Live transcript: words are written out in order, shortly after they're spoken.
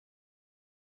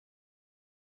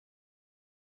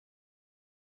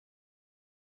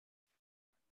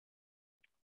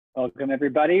Welcome,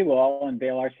 everybody. We'll all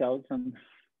unveil ourselves on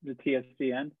the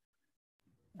TFC end.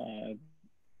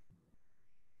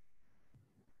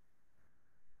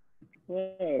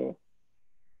 Hello.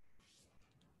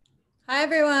 Hi,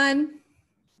 everyone.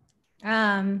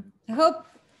 I hope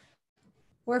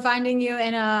we're finding you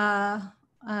in at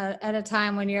a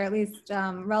time when you're at least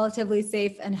relatively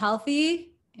safe and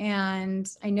healthy. And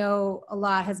I know a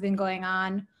lot has been going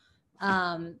on.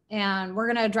 And we're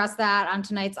going to address that on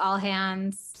tonight's All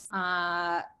Hands,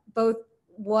 both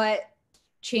what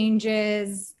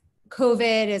changes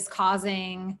COVID is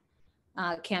causing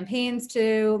campaigns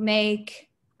to make,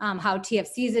 how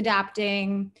TFC is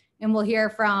adapting, and we'll hear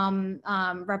from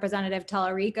Representative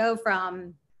Talarico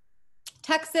from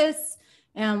Texas,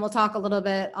 and we'll talk a little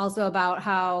bit also about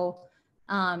how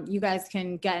you guys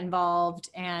can get involved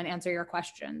and answer your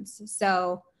questions.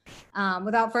 So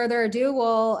without further ado,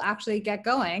 we'll actually get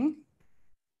going.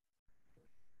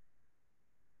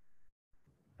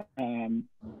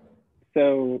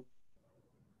 So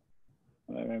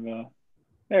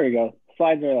there we go.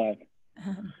 Slides are live.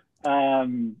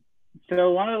 So I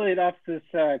want to lead off this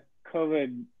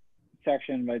COVID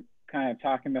section by kind of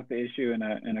talking about the issue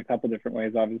in a couple different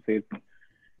ways. Obviously,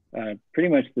 it's pretty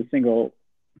much the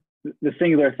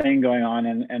singular thing going on,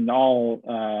 and all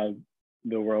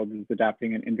the world is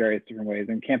adapting in various different ways.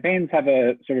 And campaigns have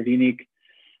a sort of unique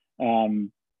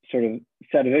sort of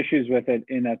set of issues with it,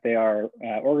 in that they are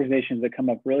organizations that come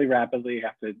up really rapidly,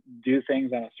 have to do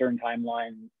things on a certain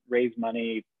timeline, raise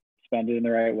money, spend it in the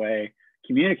right way,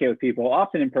 communicate with people,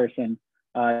 often in person,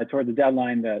 toward the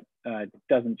deadline that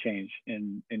doesn't change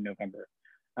in November.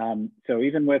 So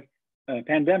even with a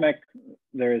pandemic,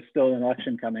 there is still an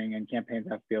election coming, and campaigns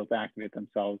have to be able to activate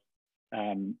themselves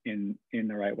in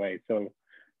the right way. So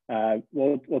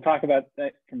we'll talk about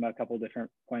that from a couple different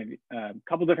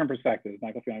perspectives.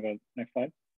 Michael, if you want to go next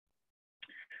slide.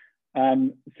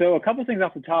 So a couple things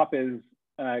off the top is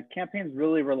campaigns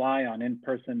really rely on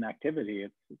in-person activity.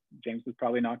 James has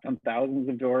probably knocked on thousands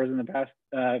of doors in the past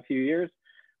few years.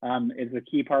 It's a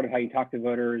key part of how you talk to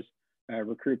voters,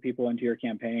 recruit people into your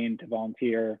campaign to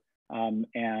volunteer,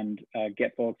 and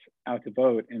get folks out to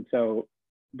vote. And so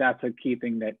that's a key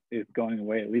thing that is going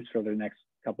away, at least for the next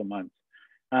couple months.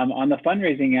 On the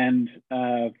fundraising end,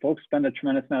 folks spend a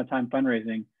tremendous amount of time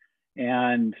fundraising,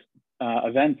 and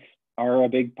events are a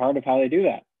big part of how they do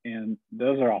that. And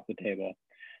those are off the table.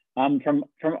 From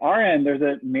our end, there's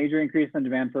a major increase in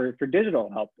demand for digital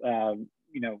help.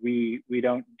 You know, we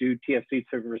don't do TFC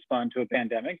to respond to a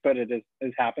pandemic, but it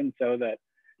has happened so that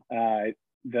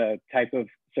the type of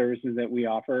services that we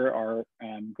offer are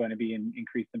going to be in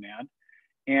increased demand.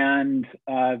 And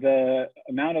the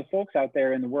amount of folks out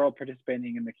there in the world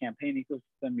participating in the campaign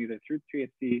ecosystem, either through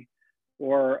TFC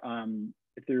or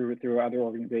through other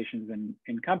organizations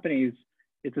and companies,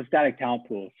 it's a static talent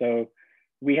pool. So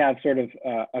we have sort of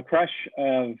a crush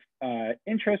of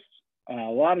interests, a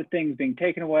lot of things being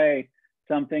taken away.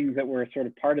 Some things that were sort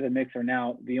of part of the mix are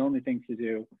now the only things to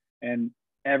do. And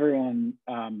everyone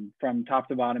from top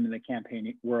to bottom in the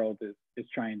campaign world is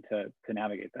trying to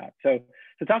navigate that. So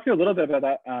to talk to you a little bit about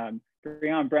that,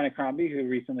 bring on Brenna Crombie, who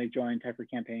recently joined Tech for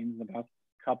Campaigns in the past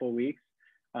couple of weeks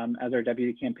as our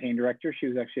deputy campaign director. She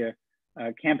was actually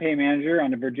a campaign manager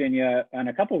on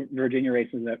a couple of Virginia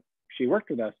races that she worked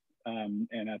with us, and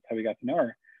that's how we got to know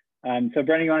her. So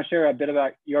Brenna, you want to share a bit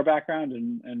about your background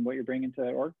and what you're bringing to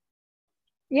the org?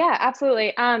 Yeah,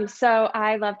 absolutely. So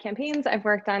I love campaigns. I've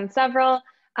worked on several.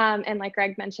 And like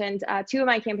Greg mentioned, 2 of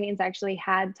my campaigns actually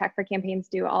had Tech for Campaigns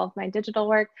do all of my digital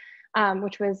work,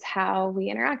 which was how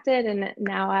we interacted. And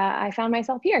now I found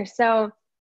myself here. So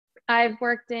I've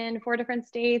worked in 4 different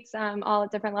states, all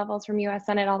at different levels, from US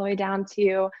Senate all the way down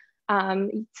to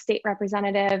state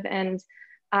representative. And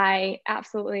I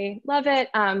absolutely love it.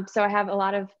 So I have a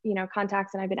lot of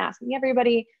contacts, and I've been asking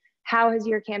everybody, how has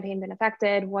your campaign been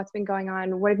affected? What's been going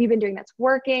on? What have you been doing that's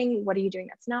working? What are you doing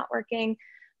that's not working?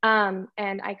 And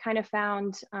I kind of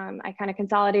found, I kind of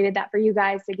consolidated that for you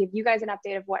guys to give you guys an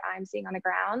update of what I'm seeing on the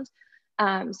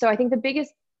ground. So I think the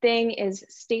biggest thing is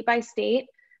state by state,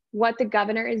 what the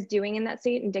governor is doing in that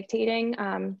state and dictating,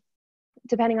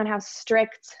 depending on how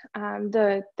strict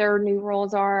their new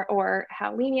rules are or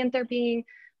how lenient they're being.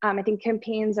 I think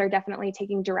campaigns are definitely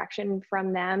taking direction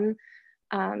from them.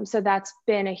 So that's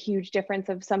been a huge difference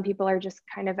of some people are just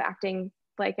kind of acting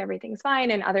like everything's fine,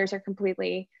 and others are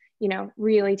completely,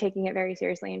 really taking it very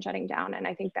seriously and shutting down. And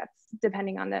I think that's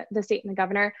depending on the state and the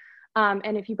governor.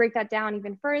 And if you break that down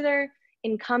even further,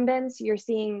 incumbents, you're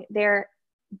seeing they're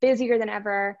busier than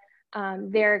ever.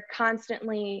 They're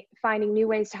constantly finding new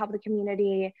ways to help the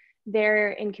community.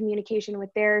 They're in communication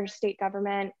with their state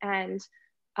government, and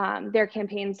their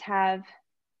campaigns have,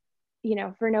 you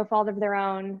know, for no fault of their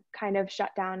own, kind of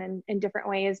shut down in different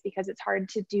ways because it's hard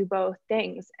to do both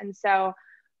things. And so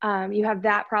you have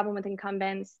that problem with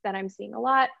incumbents that I'm seeing a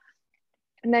lot.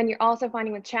 And then you're also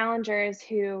finding with challengers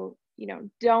who, you know,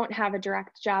 don't have a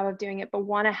direct job of doing it, but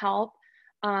want to help,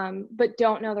 but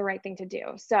don't know the right thing to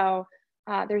do. So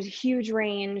there's a huge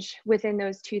range within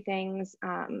those two things.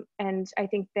 And I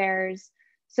think there's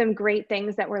some great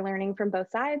things that we're learning from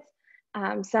both sides.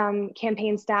 Some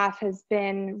campaign staff has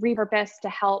been repurposed to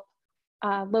help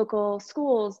local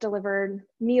schools deliver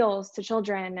meals to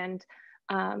children. And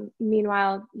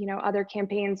meanwhile, you know, other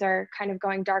campaigns are kind of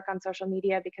going dark on social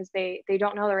media because they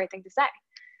don't know the right thing to say.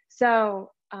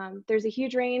 So there's a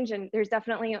huge range, and there's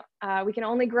definitely, we can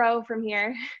only grow from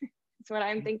here. That's what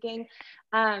I'm thinking.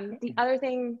 The other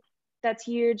thing that's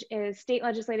huge is state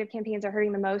legislative campaigns are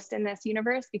hurting the most in this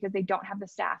universe because they don't have the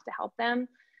staff to help them.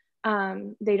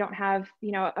 They don't have,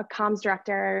 you know, a comms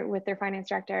director with their finance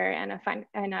director and a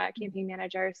campaign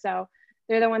manager. So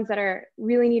they're the ones that are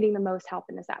really needing the most help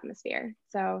in this atmosphere.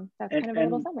 So that's kind of a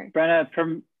little summary. Brenna,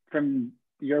 from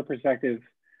your perspective,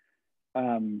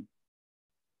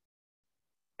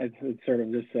 it's sort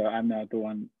of just so I'm not the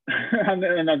one, I'm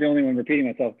not the only one repeating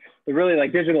myself, but really,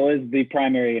 like, digital is the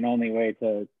primary and only way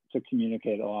to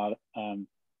communicate a lot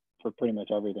for pretty much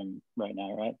everything right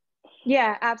now, right?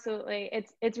 Yeah, absolutely.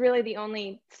 It's really the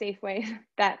only safe way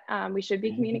that we should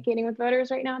be communicating with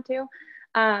voters right now too.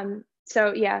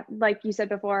 So yeah, like you said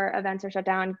before, events are shut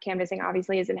down, canvassing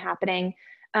obviously isn't happening.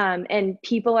 And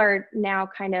people are now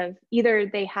kind of, either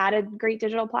they had a great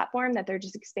digital platform that they're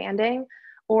just expanding,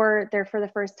 or they're for the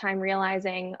first time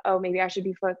realizing, oh, maybe I should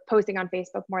be posting on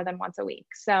Facebook more than once a week.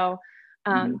 So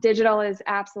digital is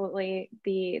absolutely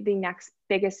the next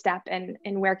biggest step in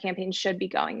where campaigns should be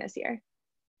going this year.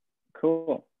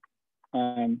 Cool.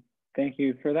 Thank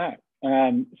you for that.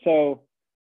 So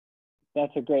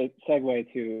that's a great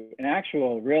segue to an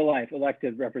actual real life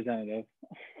elected representative,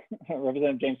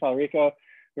 Representative James Talarico,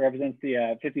 who represents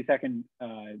the 52nd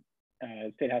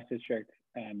State House District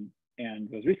and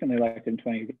was recently elected in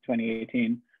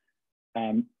 2018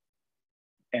 and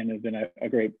has been a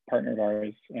great partner of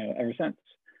ours ever since.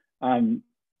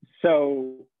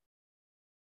 So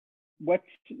what's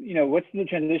the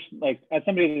transition like, as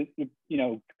somebody that, you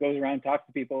know, goes around, talks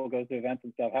to people, goes to events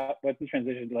and stuff, what's the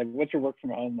transition like? What's your work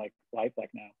from home life like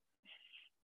now?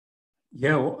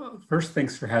 Yeah, well, first,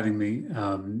 thanks for having me.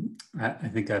 I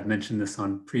think I've mentioned this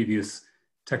on previous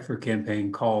Tech for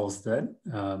Campaign calls that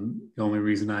the only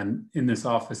reason I'm in this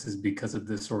office is because of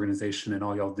this organization and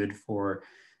all y'all did for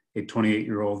a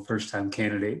 28-year-old first-time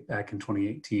candidate back in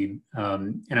 2018.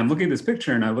 And I'm looking at this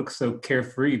picture and I look so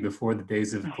carefree before the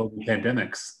days of global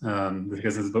pandemics,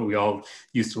 because this is what we all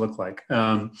used to look like.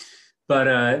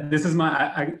 But this is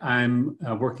I'm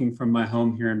working from my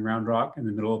home here in Round Rock in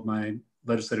the middle of my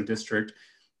legislative district.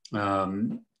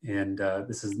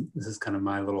 This is kind of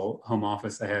my little home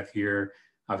office I have here,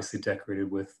 obviously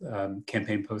decorated with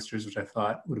campaign posters, which I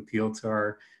thought would appeal to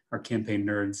our campaign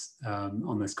nerds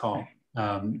on this call.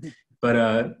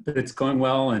 But it's going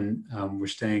well, and we're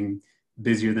staying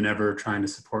busier than ever trying to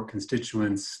support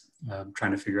constituents,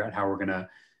 trying to figure out how we're going to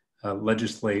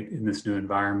legislate in this new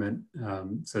environment.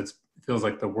 So it feels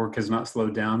like the work has not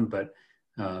slowed down, but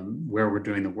where we're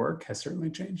doing the work has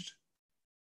certainly changed.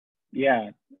 Yeah,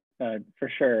 for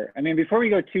sure. I mean, before we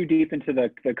go too deep into the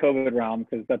COVID realm,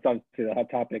 because that's obviously the hot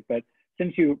topic, but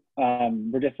since you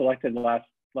were just elected last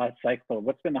cycle,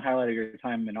 what's been the highlight of your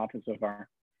time in office so far?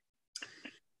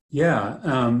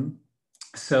 Yeah,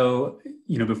 so,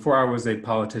 you know, before I was a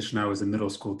politician, I was a middle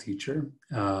school teacher,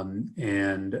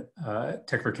 and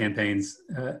Tech for Campaigns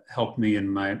helped me in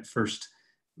my first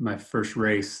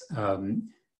race,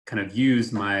 kind of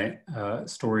use my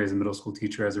story as a middle school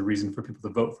teacher as a reason for people to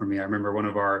vote for me. I remember one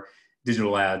of our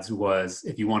digital ads was,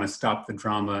 if you want to stop the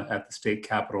drama at the state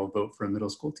capitol, vote for a middle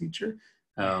school teacher,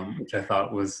 which I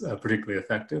thought was particularly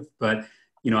effective. But,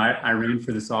 you know, I ran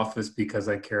for this office because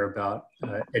I care about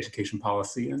education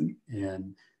policy, and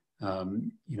you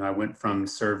know, I went from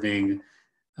serving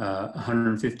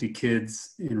 150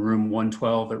 kids in room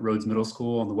 112 at Rhodes Middle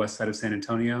School on the west side of San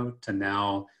Antonio to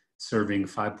now serving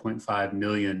 5.5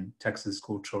 million Texas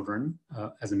school children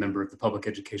as a member of the Public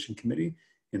Education Committee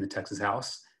in the Texas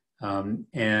House.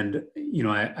 And, you know,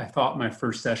 I thought my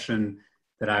first session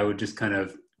that I would just kind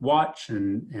of watch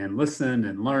and listen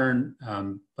and learn,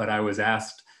 but I was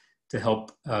asked to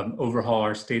help overhaul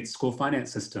our state's school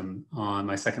finance system on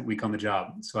my second week on the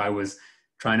job. So I was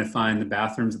trying to find the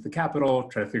bathrooms at the Capitol,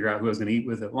 try to figure out who I was gonna eat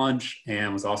with at lunch,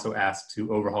 and was also asked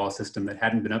to overhaul a system that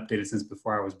hadn't been updated since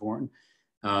before I was born.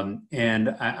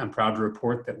 And I'm proud to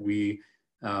report that we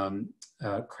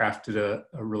crafted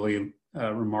a really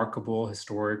remarkable,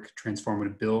 historic,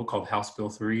 transformative bill called House Bill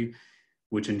 3,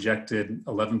 which injected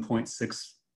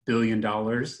 $11.6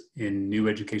 billion in new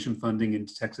education funding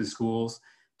into Texas schools,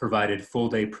 provided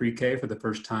full-day pre-K for the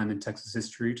first time in Texas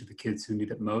history to the kids who need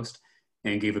it most,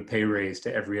 and gave a pay raise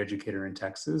to every educator in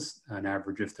Texas, an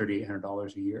average of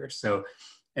 $3,800 a year. So,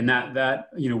 and that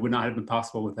would not have been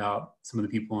possible without some of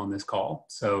the people on this call.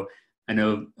 So I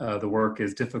know the work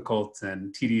is difficult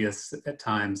and tedious at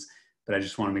times, but I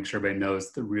just want to make sure everybody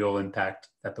knows the real impact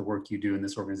that the work you do in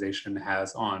this organization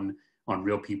has on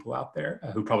real people out there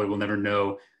who probably will never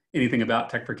know anything about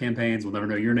Tech for Campaigns, will never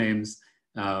know your names,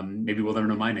 maybe will never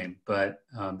know my name, but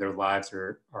their lives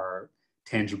are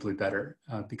tangibly better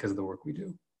because of the work we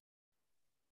do.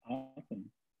 Awesome.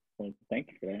 Well, thank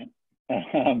you for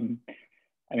that.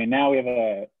 I mean, now we have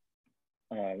a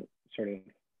sort of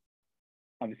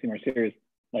obviously more serious,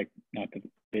 like, not that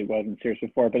it wasn't serious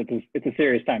before, but it's a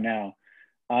serious time now.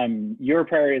 Your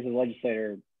priority as a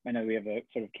legislator, I know we have a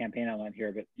sort of campaign outline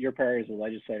here, but your priority as a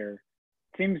legislator,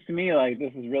 seems to me like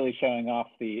this is really showing off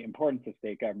the importance of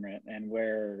state government, and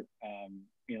where,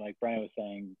 like Brian was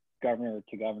saying, governor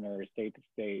to governor, state to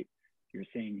state, you're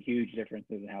seeing huge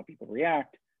differences in how people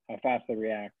react, how fast they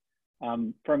react.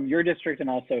 From your district and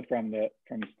also from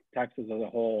Texas as a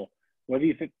whole, what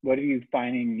are you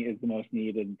finding is the most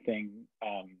needed thing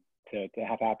to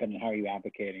have happen, and how are you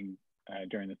advocating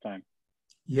during this time?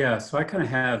 Yeah, so I kind of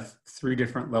have three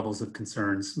different levels of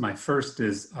concerns. My first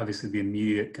is obviously the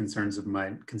immediate concerns of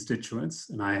my constituents,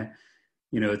 and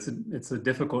it's a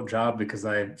difficult job because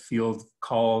I field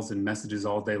calls and messages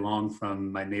all day long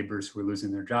from my neighbors who are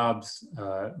losing their jobs,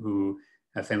 who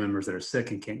have family members that are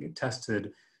sick and can't get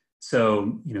tested.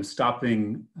 So,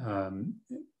 stopping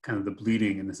kind of the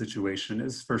bleeding in the situation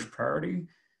is first priority.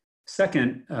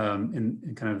 Second,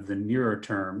 in kind of the nearer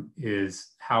term,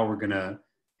 is how we're going to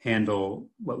handle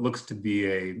what looks to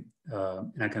be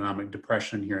an economic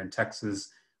depression here in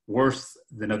Texas, worse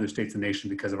than other states in the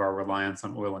nation because of our reliance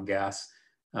on oil and gas,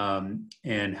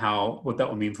 and what that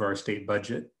will mean for our state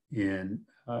budget in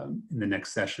the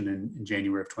next session in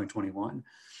January of 2021.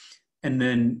 And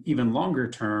then even longer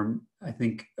term, I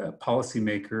think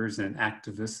policymakers and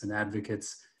activists and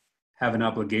advocates have an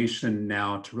obligation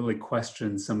now to really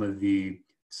question some of the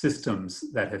systems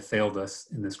that have failed us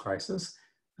in this crisis,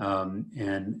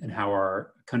 and how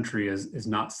our country is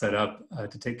not set up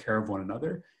to take care of one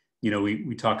another.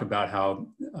 We talk about how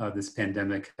this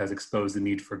pandemic has exposed the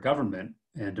need for government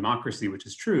and democracy, which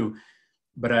is true.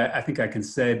 But I think I can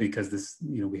say, because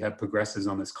we have progressives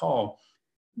on this call,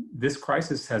 this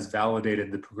crisis has validated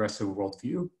the progressive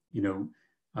worldview.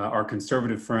 Our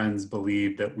conservative friends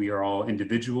believe that we are all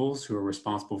individuals who are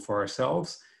responsible for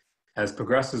ourselves. As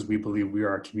progressives, we believe we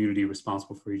are a community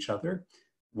responsible for each other.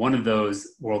 One of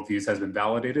those worldviews has been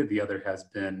validated. The other has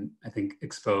been, I think,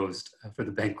 exposed for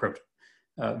the bankrupt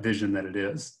vision that it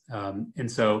is.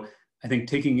 And so I think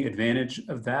taking advantage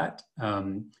of that,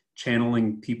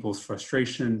 channeling people's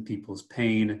frustration, people's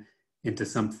pain into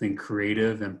something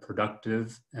creative and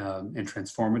productive and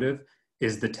transformative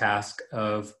is the task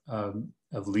of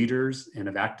leaders and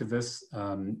of activists,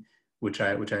 which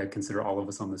I consider all of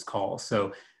us on this call.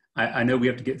 So I know we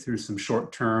have to get through some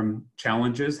short-term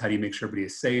challenges. How do you make sure everybody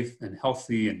is safe and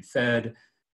healthy and fed?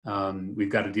 We've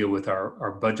got to deal with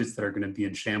our budgets that are going to be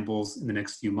in shambles in the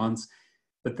next few months.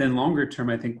 But then longer term,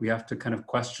 I think we have to kind of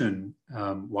question,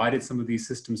 why did some of these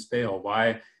systems fail?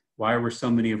 Why were so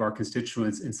many of our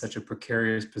constituents in such a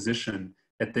precarious position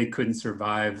that they couldn't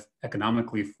survive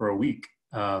economically for a week?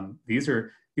 These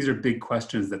are big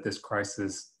questions that this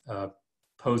crisis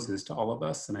poses to all of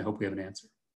us, and I hope we have an answer.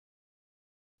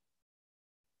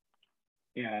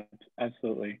 Yeah,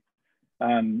 absolutely.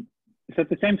 So at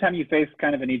the same time, you face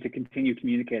kind of a need to continue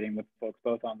communicating with folks,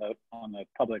 both on the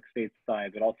public state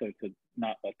side, but also to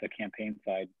not let the campaign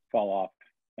side fall off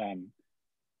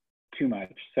too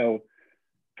much. So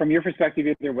from your perspective,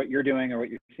 either what you're doing or what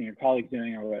you're seeing your colleagues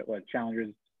doing, or what challengers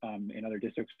in other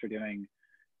districts are doing,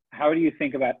 how do you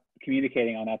think about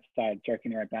communicating on that side,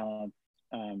 striking the right balance,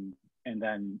 and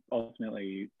then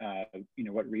ultimately,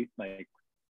 what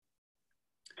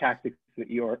tactics that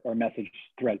or message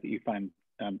threads that you find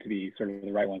to be sort of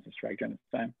the right ones to strike during this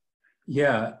time?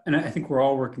 Yeah, and I think we're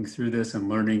all working through this and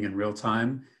learning in real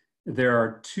time. There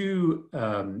are two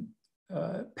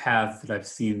paths that I've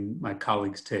seen my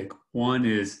colleagues take. One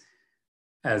is,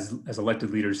 as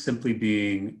elected leaders, simply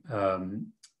being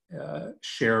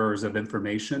sharers of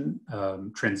information,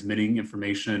 transmitting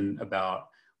information about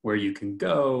where you can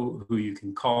go, who you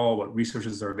can call, what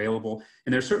resources are available.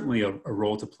 And there's certainly a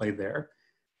role to play there.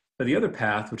 But the other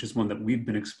path, which is one that we've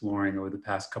been exploring over the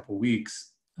past couple of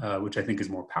weeks, which I think is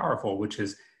more powerful, which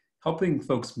is helping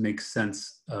folks make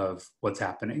sense of what's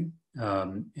happening,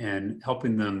 and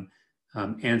helping them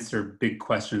answer big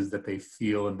questions that they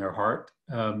feel in their heart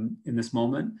in this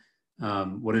moment.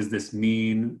 What does this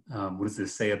mean? What does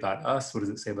this say about us? What does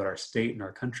it say about our state and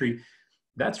our country?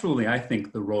 That's really, I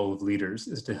think, the role of leaders,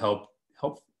 is to help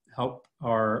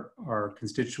our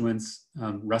constituents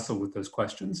wrestle with those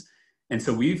questions. And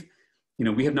so we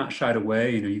have not shied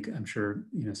away. I'm sure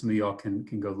some of y'all can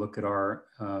go look at our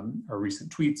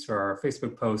recent tweets or our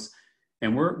Facebook posts,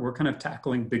 and we're kind of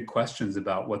tackling big questions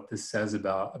about what this says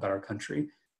about our country.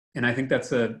 And I think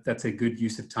that's a good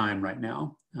use of time right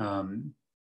now. I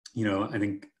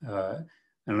think I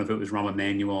don't know if it was Rahm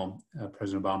Emanuel,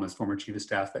 President Obama's former chief of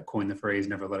staff, that coined the phrase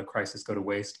 "never let a crisis go to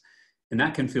waste," and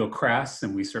that can feel crass,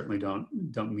 and we certainly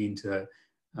don't mean to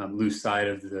lose sight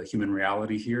of the human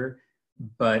reality here.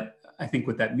 But I think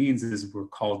what that means is we're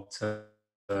called to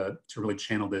really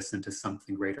channel this into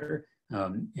something greater,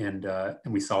 and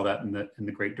we saw that in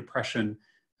the Great Depression.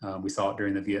 We saw it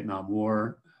during the Vietnam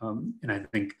War, and I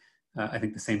think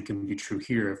the same can be true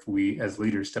here if we, as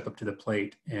leaders, step up to the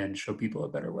plate and show people a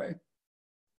better way.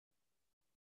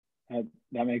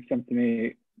 That makes sense to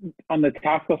me. On the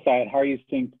tactical side, how are you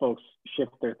seeing folks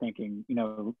shift their thinking?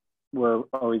 We're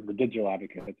always the digital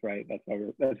advocates, right?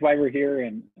 That's why we're here,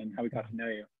 and how we got to know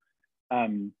you.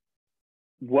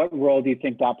 What role do you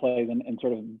think that plays in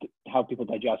sort of how people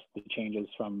digest the changes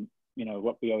from,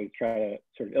 what we always try to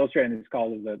sort of illustrate in this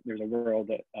call is that there's a world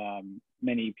that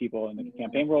many people in the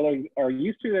campaign world are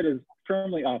used to that is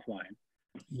firmly offline.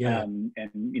 Yeah.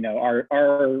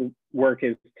 Our work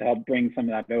is to help bring some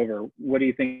of that over. What do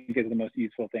you think is the most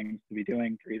useful things to be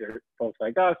doing for either folks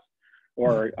like us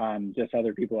or just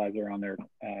other people as they're on their,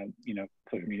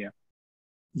 social media?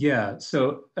 Yeah.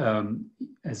 So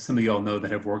as some of y'all know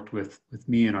that have worked with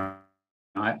me and I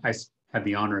had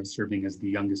the honor of serving as the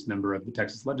youngest member of the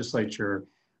Texas legislature,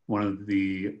 one of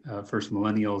the first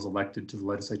millennials elected to the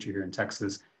legislature here in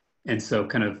Texas. And so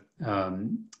kind of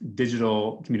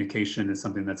digital communication is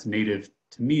something that's native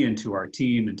to me and to our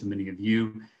team and to many of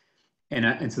you.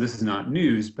 And so this is not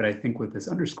news, but I think what this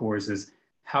underscores is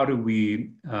how do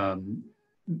we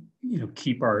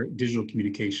keep our digital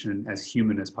communication as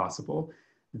human as possible.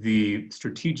 The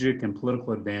strategic and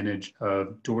political advantage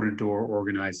of door-to-door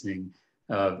organizing,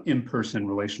 of in-person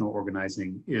relational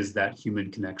organizing, is that human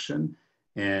connection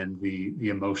and the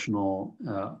emotional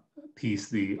piece,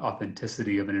 the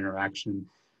authenticity of an interaction.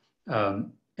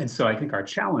 And so I think our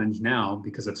challenge now,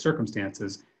 because of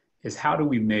circumstances, is how do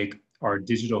we make our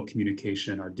digital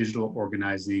communication, our digital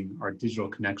organizing, our digital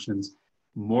connections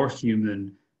more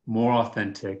human, more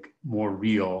authentic, more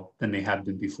real than they have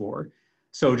been before.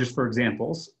 So just for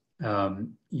examples,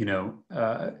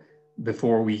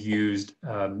 before we used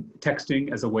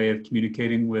texting as a way of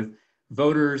communicating with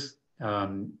voters,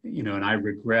 and I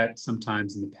regret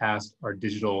sometimes in the past our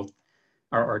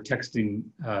texting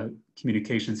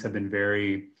communications have been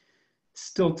very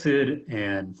stilted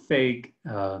and fake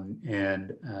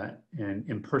and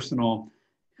impersonal.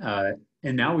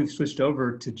 And now we've switched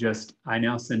over to I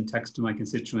now send text to my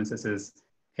constituents that says,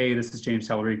 "Hey, this is James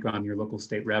Talarico. I'm your local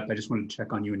state rep. I just wanted to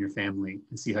check on you and your family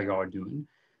and see how y'all are doing."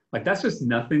 Like, that's just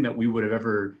nothing that we would have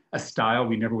a style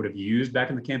we never would have used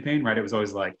back in the campaign, right? It was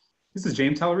always like, "This is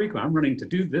James Talarico. I'm running to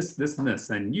do this, this, and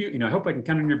this. And I hope I can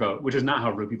count on your vote," which is not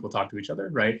how real people talk to each other,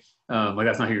 right?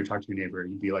 That's not how you talk to your neighbor.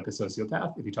 You'd be like a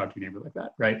sociopath if you talk to your neighbor like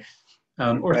that, right?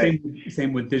 Or right.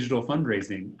 Same with digital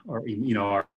fundraising, or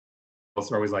our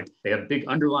are always like, they have big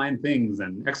underlined things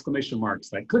and exclamation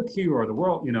marks like "click here" or "the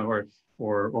world,"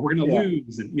 or "we're gonna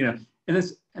lose,"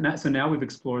 and so now we've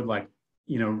explored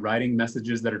writing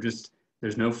messages that are just,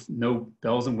 there's no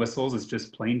bells and whistles. It's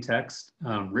just plain text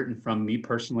written from me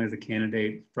personally as a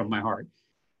candidate from my heart.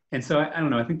 And so I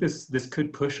don't know. I think this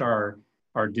could push our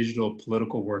digital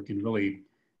political work in really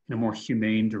in a more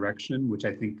humane direction, which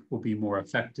I think will be more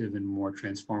effective and more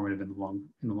transformative in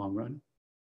the long run.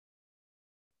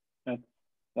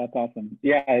 That's awesome.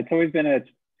 Yeah, it's always been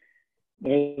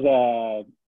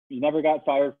you never got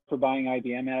fired for buying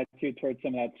IBM attitude towards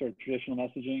some of that sort of traditional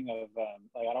messaging of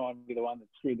I don't want to be the one that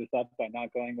screwed this up by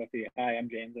not going with the "Hi, I'm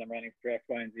James and I'm running for X,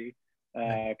 Y, and Z"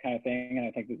 kind of thing. And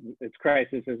I think it's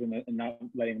crises and not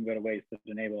letting them go to waste to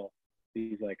enable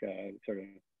these sort of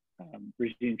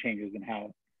regime changes in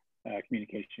how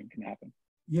communication can happen.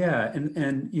 Yeah,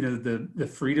 and the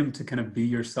freedom to kind of be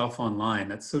yourself online,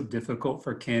 that's so difficult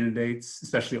for candidates,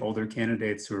 especially older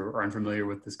candidates who are unfamiliar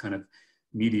with this kind of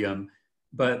medium.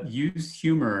 But use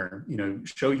humor,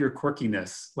 show your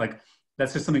quirkiness. Like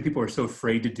that's just something people are so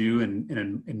afraid to do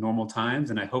in normal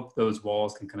times. And I hope those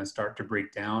walls can kind of start to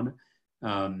break down.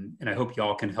 And I hope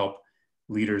y'all can help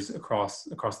leaders across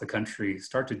the country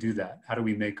start to do that. How do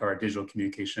we make our digital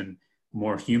communication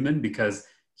more human? Because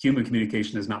human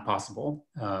communication is not possible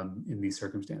in these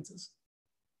circumstances.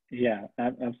 Yeah,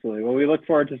 absolutely. Well, we look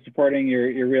forward to supporting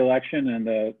your reelection and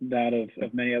that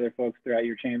of many other folks throughout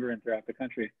your chamber and throughout the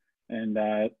country. And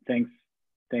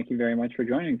thank you very much for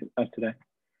joining us today.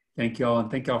 Thank y'all, and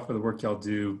thank y'all for the work y'all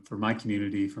do for my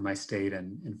community, for my state,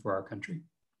 and for our country.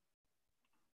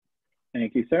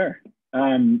 Thank you, sir.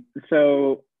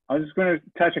 So I was just going to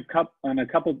touch on a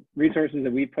couple resources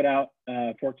that we put out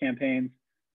for campaigns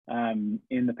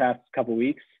in the past couple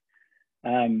weeks.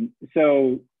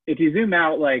 So if you zoom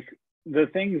out, like the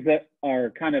things that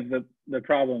are kind of the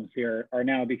problems here are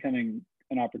now becoming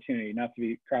an opportunity, not to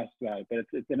be crass about it, but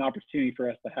it's an opportunity for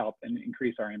us to help and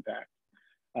increase our impact.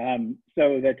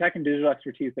 So the tech and digital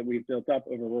expertise that we've built up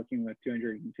over working with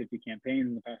 250 campaigns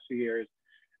in the past few years,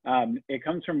 it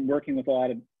comes from working with a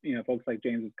lot of folks like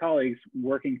James's colleagues,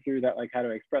 working through that, like how to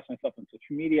express myself on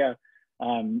social media,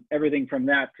 everything from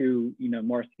that to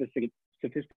more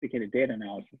sophisticated data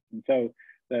analysis. And so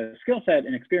the skill set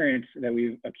and experience that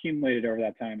we've accumulated over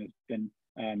that time has been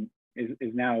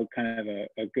is now kind of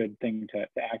a good thing to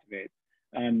activate.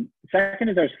 Second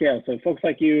is our scale. So folks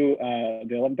like you,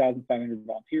 the 11,500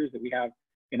 volunteers that we have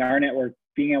in our network,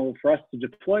 being able for us to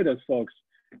deploy those folks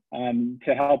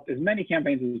to help as many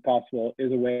campaigns as possible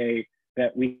is a way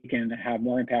that we can have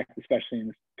more impact, especially in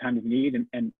this time of need,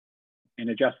 and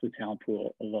adjust the talent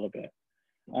pool a little bit.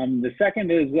 The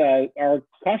second is our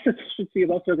cost efficiency is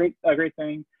also a great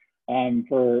thing.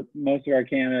 For most of our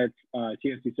candidates,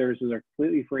 TFC services are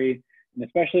completely free, and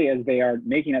especially as they are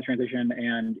making that transition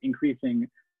and increasing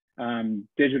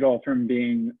digital from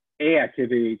being a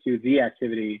activity to the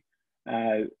activity,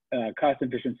 cost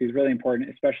efficiency is really important,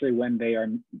 especially when they are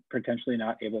potentially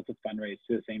not able to fundraise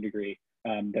to the same degree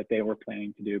that they were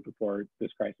planning to do before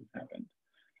this crisis happened.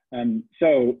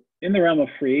 So in the realm of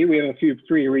free, we have a few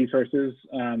free resources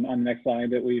on the next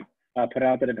slide that we've put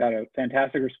out that have had a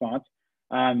fantastic response.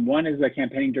 One is the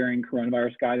Campaigning During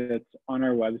Coronavirus Guide that's on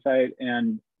our website,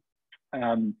 and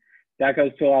that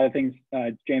goes to a lot of things.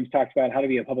 James talks about how to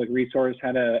be a public resource,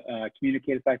 how to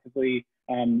communicate effectively.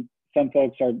 Some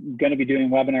folks are going to be doing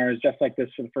webinars just like this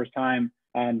for the first time.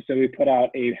 So we put out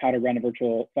a how to run a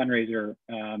virtual fundraiser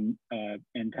and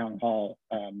town hall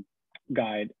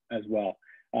guide as well.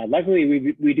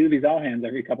 Luckily, we do these all hands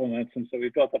every couple of minutes, and so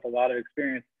we've built up a lot of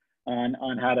experience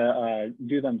on how to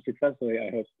do them successfully, I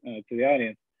hope, to the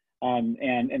audience,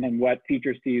 and then what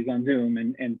features to use on Zoom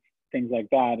and things like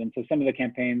that. And so some of the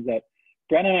campaigns that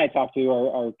Brennan and I talked to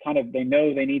are kind of, they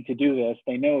know they need to do this,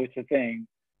 they know it's a thing,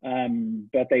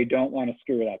 but they don't want to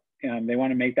screw it up. They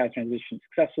want to make that transition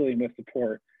successfully and with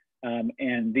support.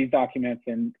 And these documents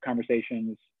and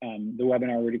conversations, the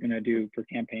webinar we're going to do for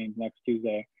campaigns next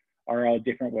Tuesday, are all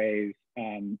different ways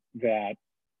that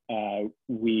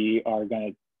we are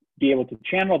going to be able to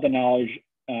channel the knowledge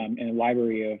in a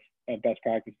library of best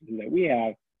practices that we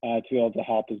have to be able to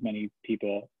help as many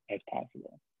people as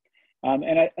possible.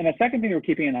 And a second thing we're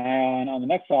keeping an eye on the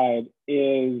next slide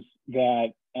is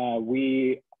that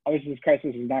obviously this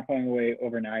crisis is not going away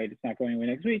overnight. It's not going away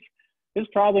next week. It's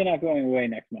probably not going away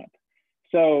next month.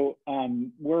 So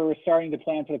we're starting to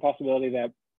plan for the possibility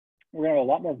that we're going to have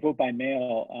a lot more vote by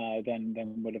mail than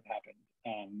would have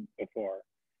happened before.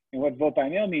 And what vote by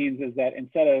mail means is that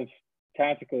instead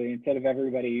of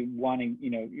everybody wanting,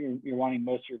 you're wanting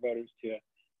most of your voters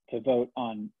to vote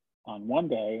on one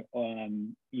day,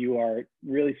 you are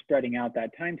really spreading out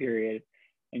that time period,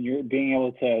 and you're being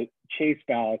able to chase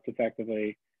ballots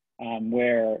effectively,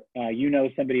 where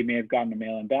somebody may have gotten a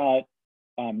mail-in ballot,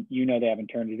 they haven't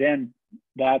turned it in.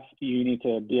 You need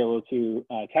to be able to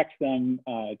text them,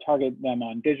 target them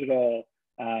on digital,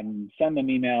 send them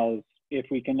emails. If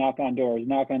we can knock on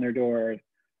their doors.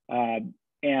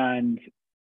 And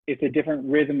it's a different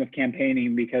rhythm of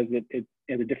campaigning because it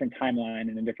is a different timeline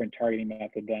and a different targeting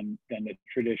method than the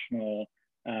traditional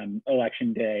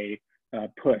election day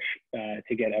push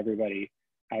to get everybody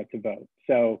out to vote.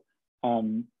 So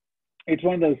it's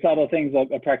one of those subtle things,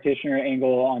 a practitioner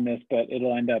angle on this, but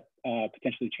it'll end up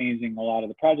potentially changing a lot of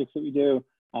the projects that we do,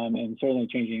 and certainly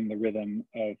changing the rhythm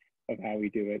of how we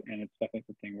do it. And it's definitely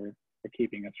something we're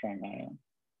keeping a strong eye on.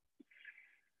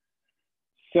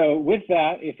 So with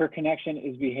that, if her connection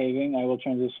is behaving, I will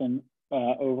transition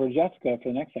over to Jessica for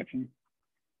the next section.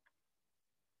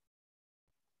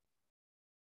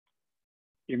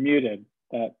 You're muted.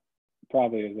 That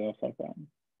probably is also a problem.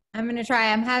 I'm going to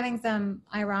try. I'm having some,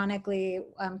 ironically,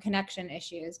 connection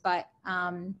issues, but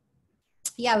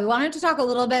yeah, we wanted to talk a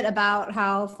little bit about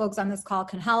how folks on this call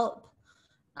can help.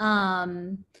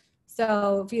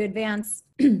 So if you advance,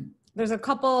 there's a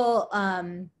couple,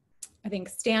 I think,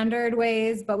 standard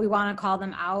ways, but we want to call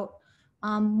them out.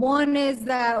 One is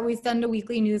that we send a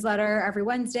weekly newsletter every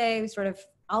Wednesday. We sort of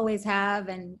always have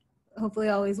and hopefully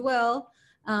always will.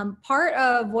 Part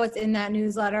of what's in that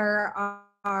newsletter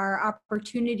are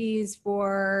opportunities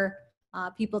for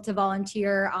people to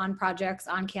volunteer on projects,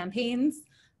 on campaigns.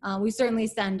 We certainly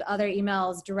send other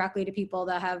emails directly to people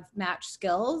that have matched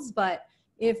skills, but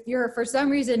if you're for some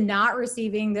reason not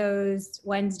receiving those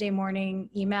Wednesday morning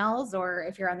emails, or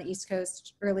if you're on the East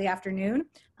Coast early afternoon,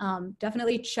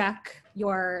 definitely check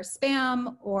your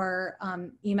spam or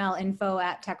email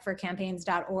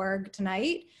info@techforcampaigns.org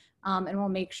tonight, and we'll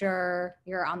make sure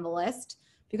you're on the list,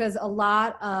 because a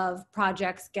lot of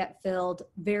projects get filled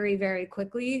very, very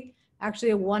quickly.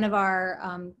 Actually, one of our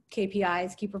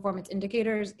KPIs, key performance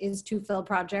indicators, is to fill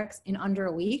projects in under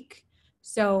a week.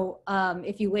 So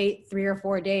if you wait 3 or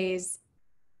 4 days,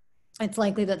 it's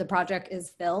likely that the project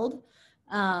is filled.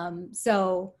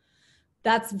 So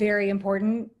that's very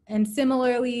important. And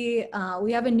similarly,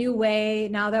 we have a new way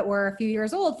now that we're a few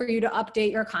years old for you to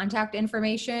update your contact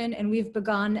information. And we've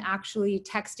begun actually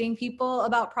texting people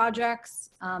about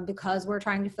projects because we're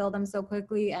trying to fill them so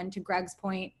quickly. And to Greg's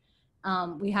point,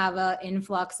 we have an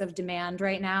influx of demand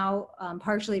right now,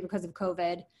 partially because of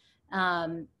COVID.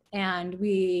 And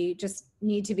we just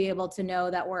need to be able to know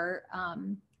that we're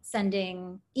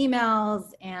sending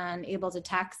emails and able to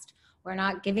text. We're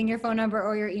not giving your phone number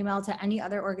or your email to any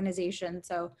other organization.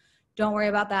 So don't worry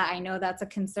about that. I know that's a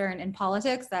concern in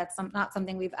politics. That's not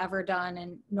something we've ever done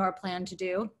and nor plan to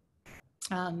do.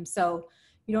 So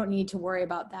you don't need to worry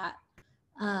about that.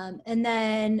 And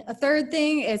then a third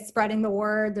thing is spreading the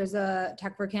word. There's a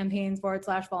Tech for Campaigns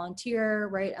 /volunteer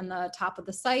right on the top of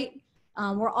the site.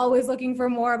 We're always looking for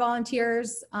more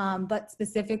volunteers, but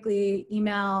specifically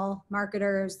email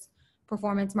marketers,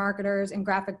 performance marketers, and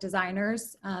graphic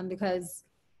designers, because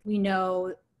we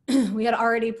know we had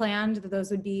already planned that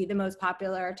those would be the most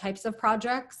popular types of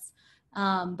projects.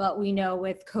 But we know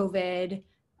with COVID,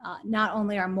 not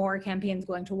only are more campaigns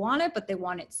going to want it, but they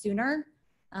want it sooner,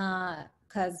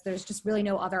 because there's just really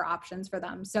no other options for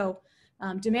them. So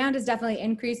demand is definitely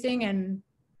increasing, and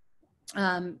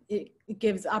it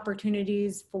gives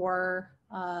opportunities for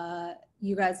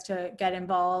you guys to get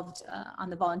involved on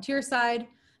the volunteer side.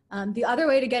 The other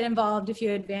way to get involved, if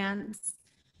you advance,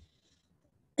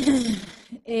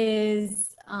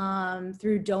 is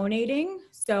through donating.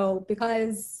 So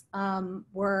because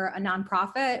we're a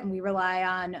nonprofit and we rely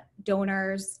on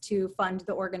donors to fund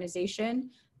the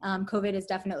organization, COVID is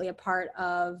definitely a part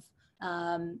of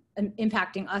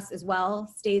impacting us as well.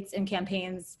 States and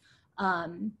campaigns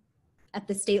at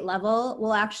the state level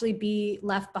will actually be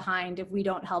left behind if we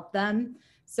don't help them.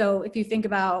 So if you think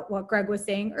about what Greg was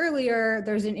saying earlier,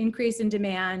 there's an increase in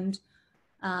demand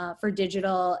for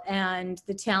digital, and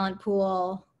the talent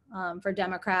pool for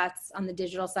Democrats on the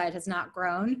digital side has not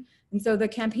grown. And so the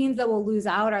campaigns that will lose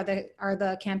out are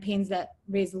the campaigns that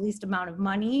raise the least amount of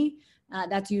money.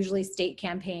 That's usually state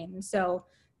campaigns. So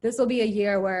this will be a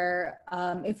year where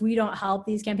if we don't help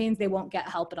these campaigns, they won't get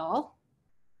help at all.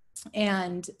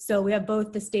 And so we have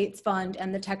both the state's fund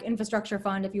and the tech infrastructure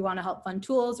fund if you want to help fund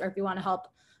tools, or if you want to help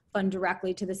fund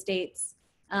directly to the states.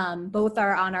 Both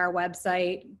are on our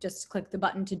website. Just click the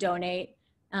button to donate.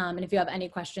 And if you have any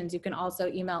questions, you can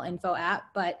also email info@.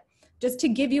 But just to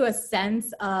give you a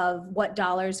sense of what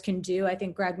dollars can do, I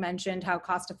think Greg mentioned how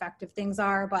cost effective things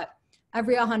are, but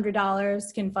every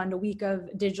 $100 can fund a week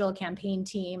of digital campaign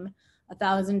team.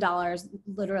 $1,000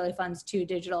 literally funds 2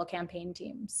 digital campaign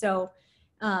teams. So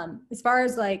as far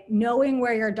as like knowing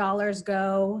where your dollars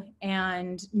go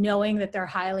and knowing that they're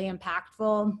highly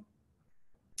impactful,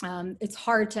 it's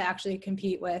hard to actually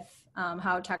compete with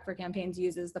how Tech for Campaigns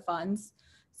uses the funds.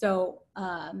 So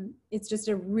it's just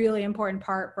a really important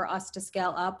part for us to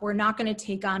scale up. We're not going to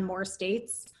take on more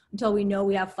states until we know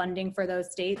we have funding for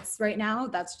those states right now.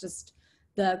 That's just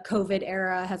the COVID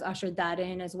era has ushered that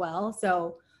in as well.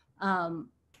 So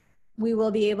we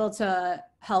will be able to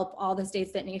help all the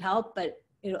states that need help, but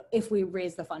if we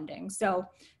raise the funding. So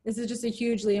this is just a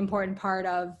hugely important part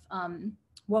of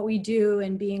what we do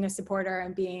and being a supporter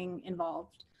and being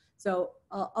involved. So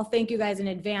I'll thank you guys in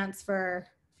advance for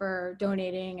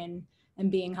donating and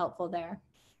being helpful there.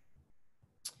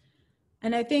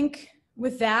 And I think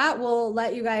with that, we'll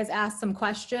let you guys ask some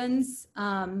questions.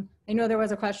 I know there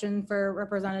was a question for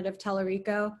Representative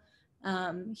Talarico.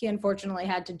 He unfortunately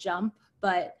had to jump,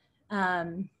 but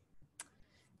I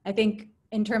think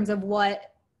in terms of what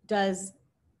does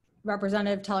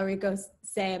Representative Talarico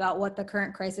say about what the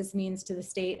current crisis means to the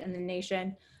state and the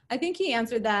nation. I think he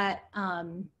answered that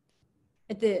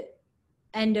at the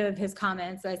end of his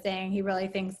comments by saying he really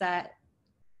thinks that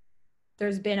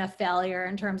there's been a failure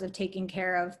in terms of taking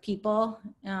care of people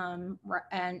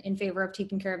and in favor of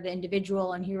taking care of the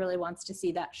individual, and he really wants to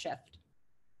see that shift.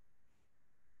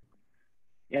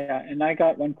 Yeah, and I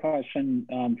got one question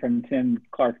from Tim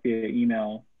Clark via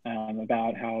email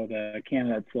about how the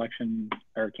candidate selection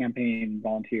or campaign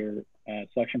volunteer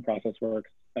selection process works.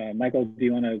 Michael, do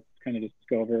you want to kind of just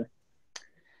go over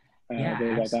yeah, a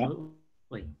bit about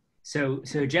absolutely. So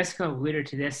Jessica alluded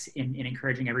to this in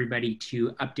encouraging everybody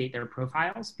to update their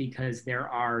profiles, because there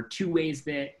are two ways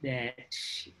that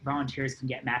volunteers can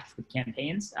get matched with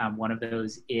campaigns. One of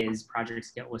those is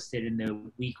projects get listed in the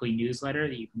weekly newsletter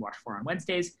that you can watch for on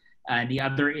Wednesdays. The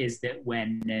other is that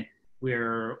when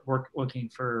we're looking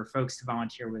for folks to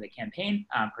volunteer with a campaign,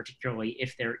 particularly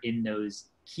if they're in those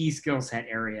key skill set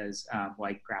areas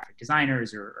like graphic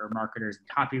designers or marketers and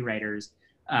copywriters,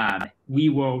 we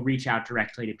will reach out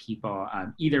directly to people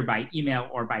either by email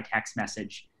or by text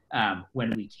message.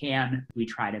 When we can, we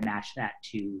try to match that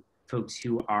to folks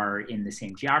who are in the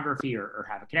same geography or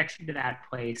have a connection to that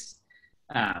place.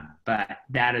 But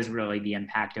that is really the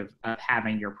impact of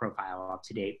having your profile up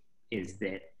to date, is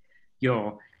that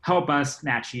you'll help us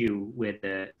match you with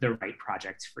the right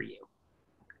projects for you.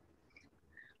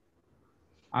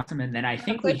 Awesome. And then I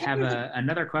think we have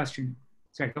another question.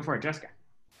 Sorry, go for it, Jessica.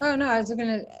 Oh, no, I was going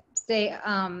to say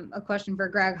a question for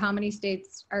Greg. How many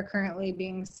states are currently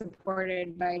being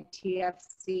supported by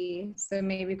TFC? So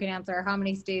maybe you can answer how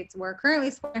many states we're currently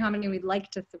supporting, how many we'd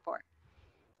like to support.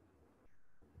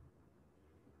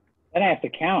 Then I have to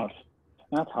count.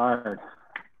 That's hard.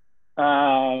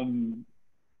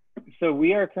 So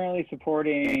we are currently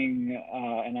supporting,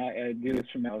 and I do this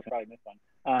from now, probably missed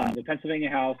one, the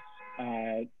Pennsylvania House,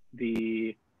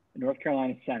 the North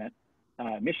Carolina Senate,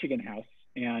 Michigan House,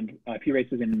 and a few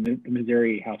races in the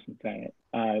Missouri House and Senate,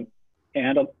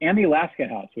 and the Alaska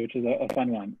House, which is a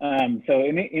fun one. So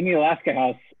in the Alaska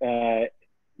House,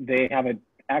 they have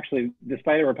actually,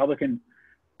 despite a Republican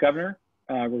governor,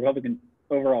 Republican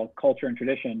overall culture and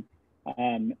tradition,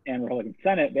 and Republican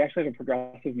Senate, they actually have a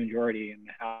progressive majority in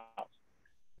the House.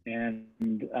 And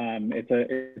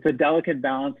it's a delicate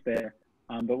balance there,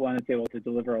 but one that's able to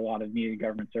deliver a lot of needed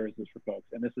government services for folks.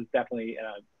 And this is definitely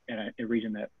in a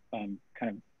region that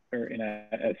or in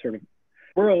a sort of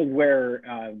world where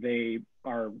they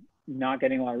are not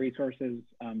getting a lot of resources,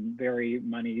 very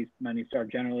money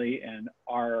starved generally, and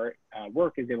our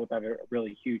work is able to have a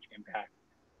really huge impact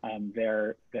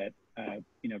there that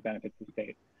benefits the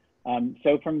state.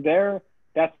 So from there,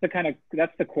 that's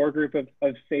the core group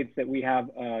of states that we have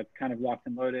kind of locked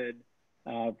and loaded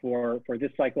for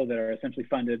this cycle that are essentially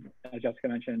funded, as Jessica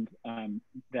mentioned.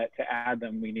 That to add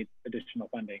them, we need additional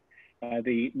funding.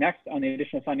 The next on the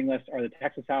additional funding list are the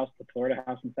Texas House, the Florida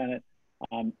House and Senate,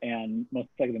 and most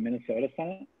likely the Minnesota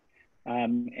Senate.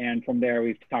 And from there,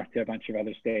 we've talked to a bunch of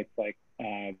other states like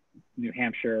New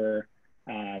Hampshire,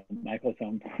 Michael's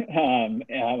home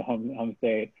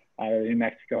state, New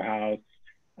Mexico House,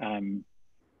 and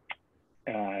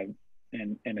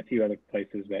a few other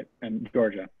places and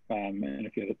Georgia, and a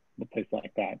few other places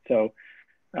like that. So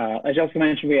as Jessica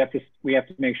mentioned, we have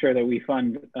to make sure that we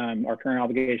fund our current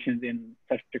obligations in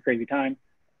such a crazy time,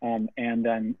 and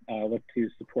then look to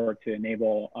support to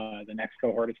enable the next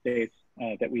cohort of states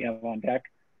that we have on deck.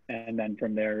 And then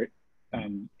from there,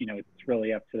 it's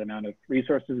really up to the amount of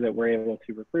resources that we're able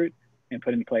to recruit and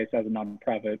put in place as a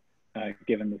nonprofit,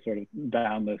 given the sort of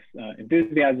boundless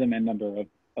enthusiasm and number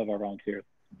of our volunteers.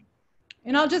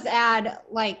 And I'll just add,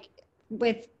 like,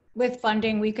 with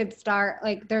funding, we could start,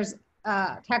 like, there's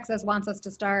Texas wants us to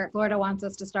start, Florida wants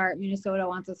us to start, Minnesota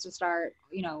wants us to start,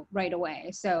 right away.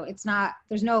 So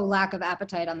there's no lack of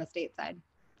appetite on the state side.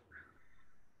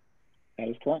 That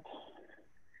is correct.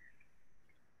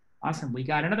 Awesome. We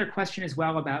got another question as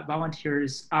well about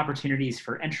volunteers' opportunities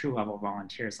for entry-level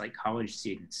volunteers like college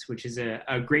students, which is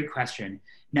a great question.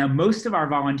 Now, most of our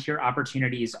volunteer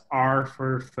opportunities are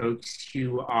for folks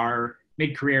who are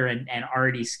mid-career and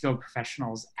already skilled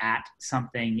professionals at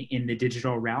something in the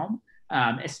digital realm.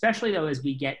 Especially though, as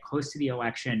we get close to the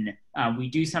election, we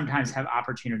do sometimes have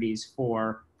opportunities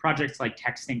for projects like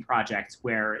texting projects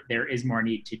where there is more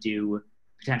need to do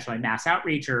potentially mass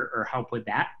outreach or help with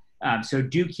that. So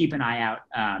do keep an eye out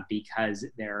because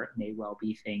there may well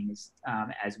be things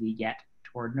as we get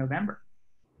toward November.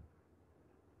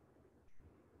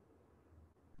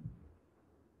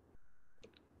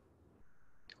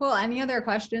 Cool. Any other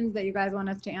questions that you guys want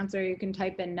us to answer, you can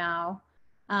type in now.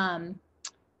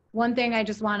 one thing I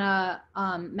just want to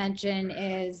mention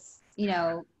is, you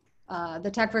know,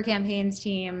 the Tech for Campaigns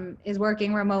team is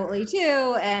working remotely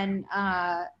too, and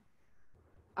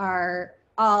are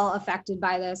all affected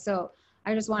by this. So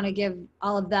I just want to give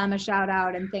all of them a shout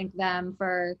out and thank them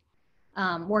for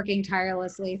working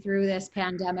tirelessly through this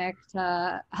pandemic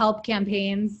to help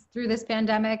campaigns through this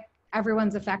pandemic.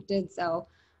 Everyone's affected. So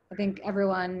I think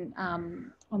everyone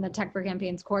on the Tech for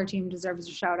Campaigns core team deserves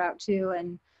a shout out too.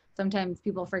 And sometimes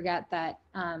people forget that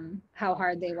how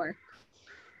hard they work.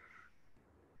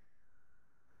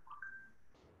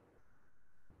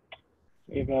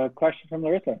 We have a question from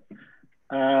Larissa.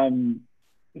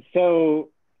 So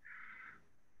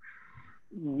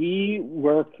we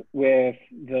work with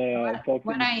the folks.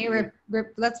 Why don't you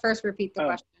let's first repeat the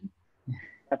question.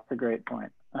 That's a great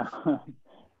point. I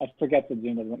forget that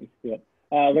Zoom doesn't let me see it.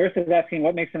 Larissa is asking,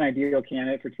 what makes an ideal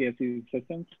candidate for TFC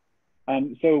systems?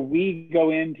 So we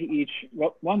go into each,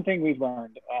 one thing we've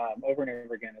learned over and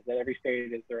over again is that every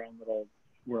state is their own little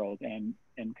world, and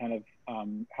kind of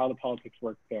how the politics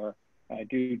work there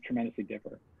do tremendously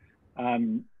differ.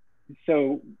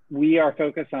 So we are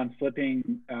focused on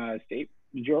flipping state,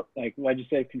 like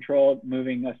legislative control,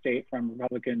 moving a state from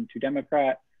Republican to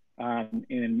Democrat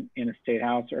in a state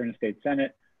house or in a state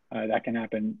senate. That can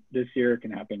happen this year, it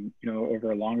can happen, you know,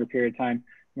 over a longer period of time.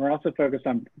 And we're also focused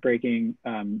on breaking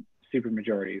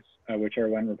supermajorities, which are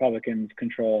when Republicans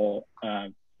control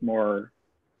more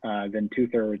than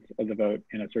 2/3 of the vote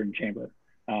in a certain chamber.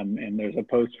 And there's a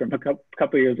post from a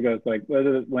couple of years ago. It's like,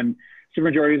 when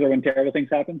supermajorities are when terrible things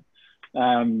happen.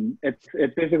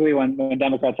 It's basically when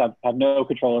Democrats have no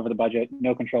control over the budget,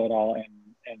 no control at all,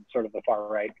 and sort of the far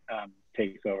right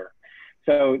takes over.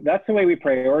 So that's the way we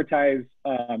prioritize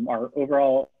our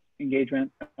overall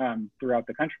engagement throughout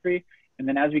the country. And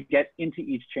then as we get into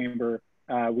each chamber,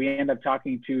 we end up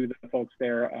talking to the folks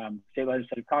there, state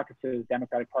legislative caucuses,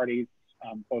 Democratic parties,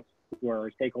 folks who are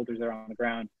stakeholders there on the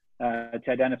ground, to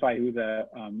identify who the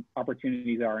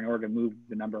opportunities are in order to move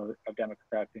the number of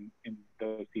Democrats in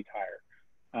those seats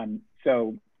higher.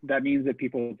 So that means that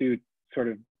people do sort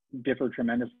of differ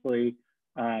tremendously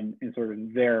in sort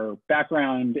of their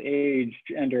background, age,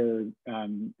 gender,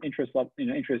 interest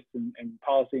in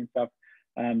policy and stuff.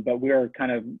 But we are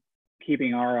kind of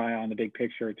keeping our eye on the big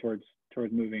picture towards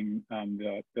moving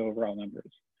the overall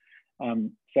numbers.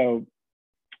 So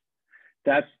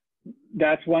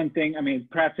that's one thing. I mean,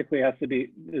 practically has to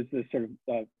be is the sort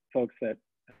of folks that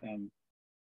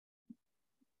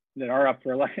are up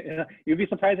for election. You'd be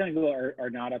surprised how many people are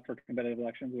not up for competitive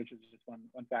elections, which is just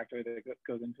one factor that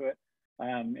goes into it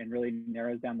and really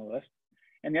narrows down the list.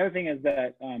 And the other thing is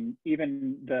that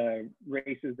even the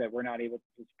races that we're not able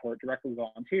to support directly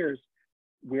volunteers,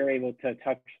 we're able to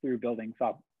touch through building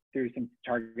through some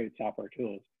targeted software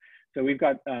tools. So we've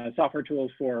got software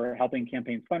tools for helping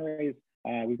campaigns fundraise.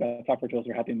 We've got software tools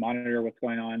for helping monitor what's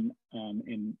going on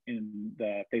in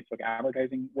the Facebook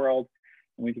advertising world.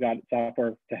 And we've got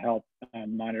software to help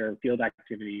monitor field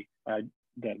activity,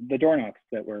 the door knocks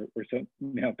that we're so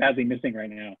badly missing right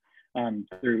now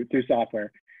through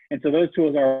software. And so those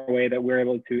tools are a way that we're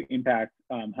able to impact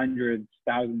hundreds,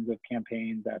 thousands of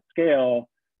campaigns at scale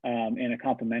in a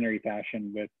complementary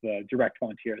fashion with direct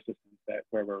volunteer assistance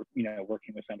where we're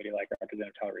working with somebody like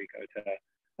Representative Talarico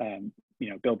to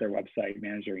build their website,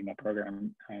 manage their email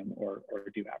program, or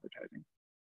do advertising.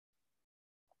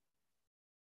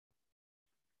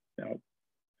 So,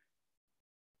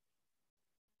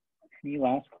 any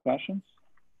last questions?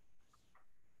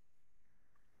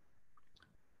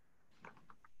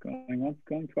 Going once,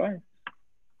 going twice.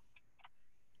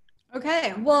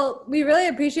 Okay, well, we really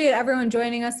appreciate everyone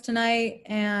joining us tonight,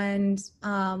 and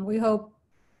we hope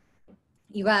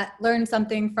you learned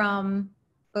something from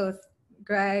both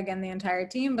Greg and the entire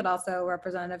team, but also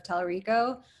Representative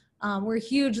Talarico. We're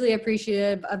hugely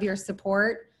appreciative of your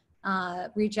support.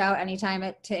 Reach out anytime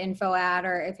to info@,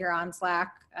 or if you're on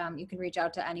Slack, you can reach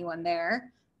out to anyone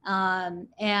there.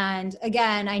 And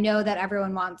again, I know that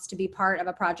everyone wants to be part of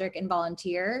a project and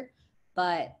volunteer,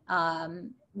 but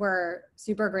we're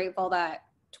super grateful that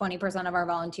 20% of our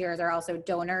volunteers are also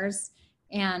donors.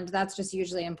 And that's just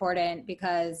hugely important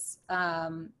because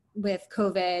with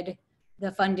COVID,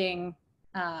 the funding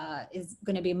is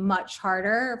going to be much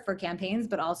harder for campaigns,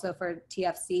 but also for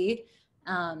TFC.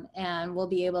 And we'll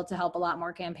be able to help a lot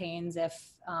more campaigns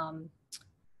if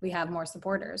we have more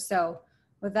supporters. So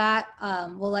with that,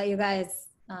 we'll let you guys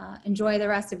enjoy the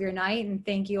rest of your night, and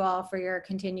thank you all for your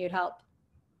continued help.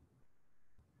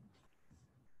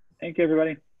 Thank you,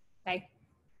 everybody. Bye.